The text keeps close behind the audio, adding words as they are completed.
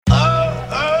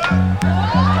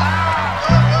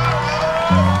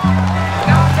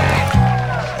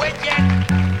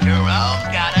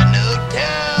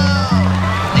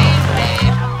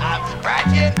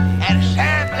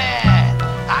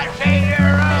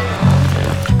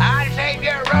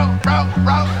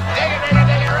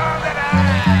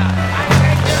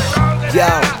Yo,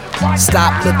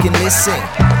 stop, look, and listen.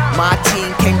 My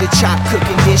team came to chop,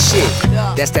 cooking this shit.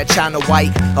 That's that China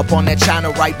white, up on that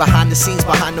China right, behind the scenes,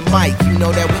 behind the mic. You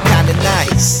know that we kinda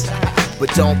nice,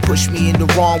 but don't push me in the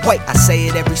wrong way. I say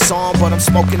it every song, but I'm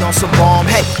smoking on some bomb.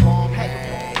 Hey,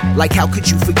 like how could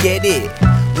you forget it?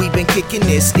 We've been kicking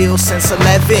this ill since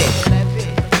 11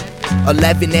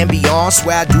 and beyond.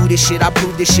 Swear I do this shit, I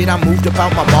prove this shit. I moved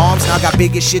about my moms, now I got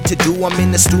bigger shit to do. I'm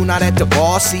in the stew, not at the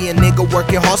bar. See a nigga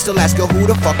working hard, still ask her who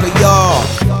the fuck are y'all?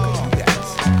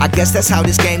 I guess that's how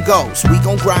this game goes. We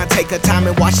gon' grind, take our time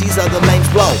and watch these other lanes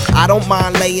blow. I don't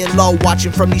mind laying low,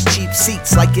 watching from these cheap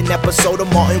seats. Like an episode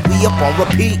of Martin, we up on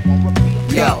repeat.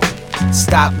 Yo,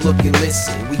 stop, look, and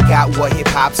listen. We got what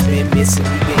hip-hop's been missing.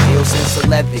 We've been ill since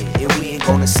 11, and we ain't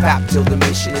gonna stop till the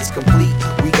mission is complete.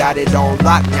 We got it on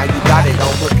lock, now you got it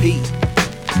on repeat.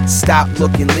 Stop,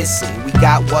 look, and listen. We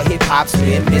got what hip-hop's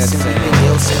been missing. We've been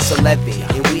ill since 11,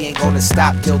 and we ain't gonna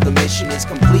stop till the mission is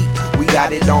complete. We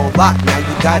got it on lock, now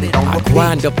you got it on repeat. I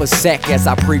grind up a sack as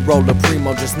I pre-roll a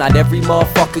primo. Just not every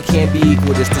motherfucker can be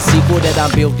equal. It's the sequel that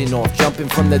I'm building off. Jumping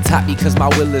from the top because my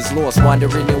will is lost.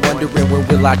 Wandering and wondering when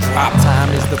will I drop. Time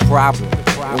is the problem.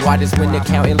 And why does when they're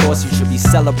counting loss, you should be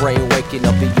celebrating, waking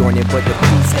up and yawning. But the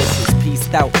peace has is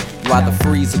pieced out. While the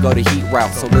freeze will go the heat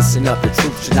route. So listen up, the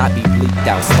truth should not be bleaked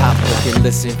out. Stop, look, and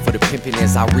listen for the pimping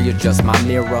as I readjust my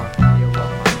mirror.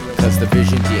 Cause the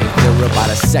vision getting clearer by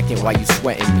the second while you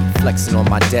sweating me. Flexing on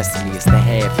my destiny, it's the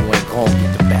half, you ain't gon'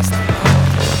 get the best of me.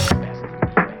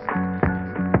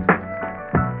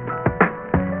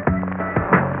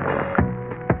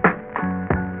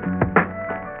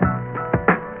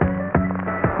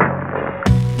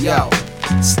 Yo,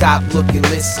 stop, look, and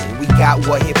listen. We got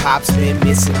what hip-hop's been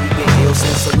missing. We've been ill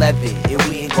since 11, and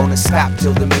we ain't gonna stop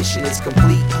till the mission is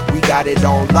complete. We got it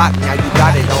on lock, now you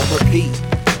got it on repeat.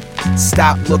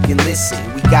 Stop, look, and listen.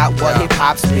 We got what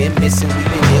hip-hop's been missing. We've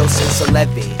been ill since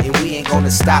 11, and we ain't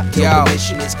gonna stop till the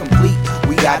mission is complete.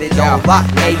 We got it on lock.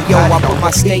 Hey yo, I put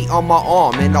my skate on my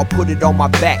arm and I'll put it on my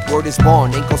back. Word is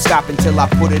born, ain't gon' stop until I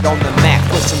put it on the map.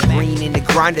 Put some green in the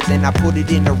grinder, then I put it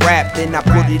in the rap. Then I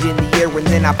put it in the air and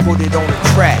then I put it on the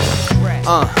track.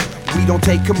 We don't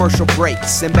take commercial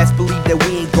breaks, and best believe that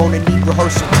we ain't gonna need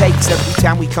rehearsal takes every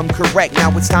time we come correct.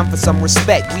 Now it's time for some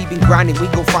respect. We've been grinding, we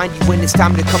gon' find you when it's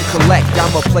time to come collect.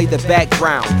 I'ma play the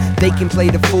background, they can play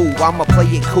the fool, I'ma play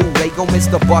it cool. They gon' miss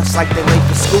the bus like they late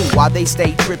for school, while they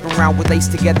stay tripping around with lace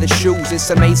together shoes. It's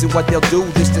amazing what they'll do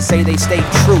just to say they stay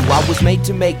true. I was made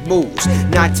to make moves,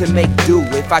 not to make do.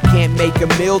 If I can't make a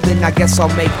meal, then I guess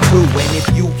I'll make two. And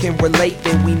if you can relate,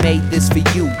 then we made this for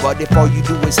you. But if all you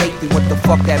do is hate, then what the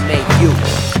fuck that made you?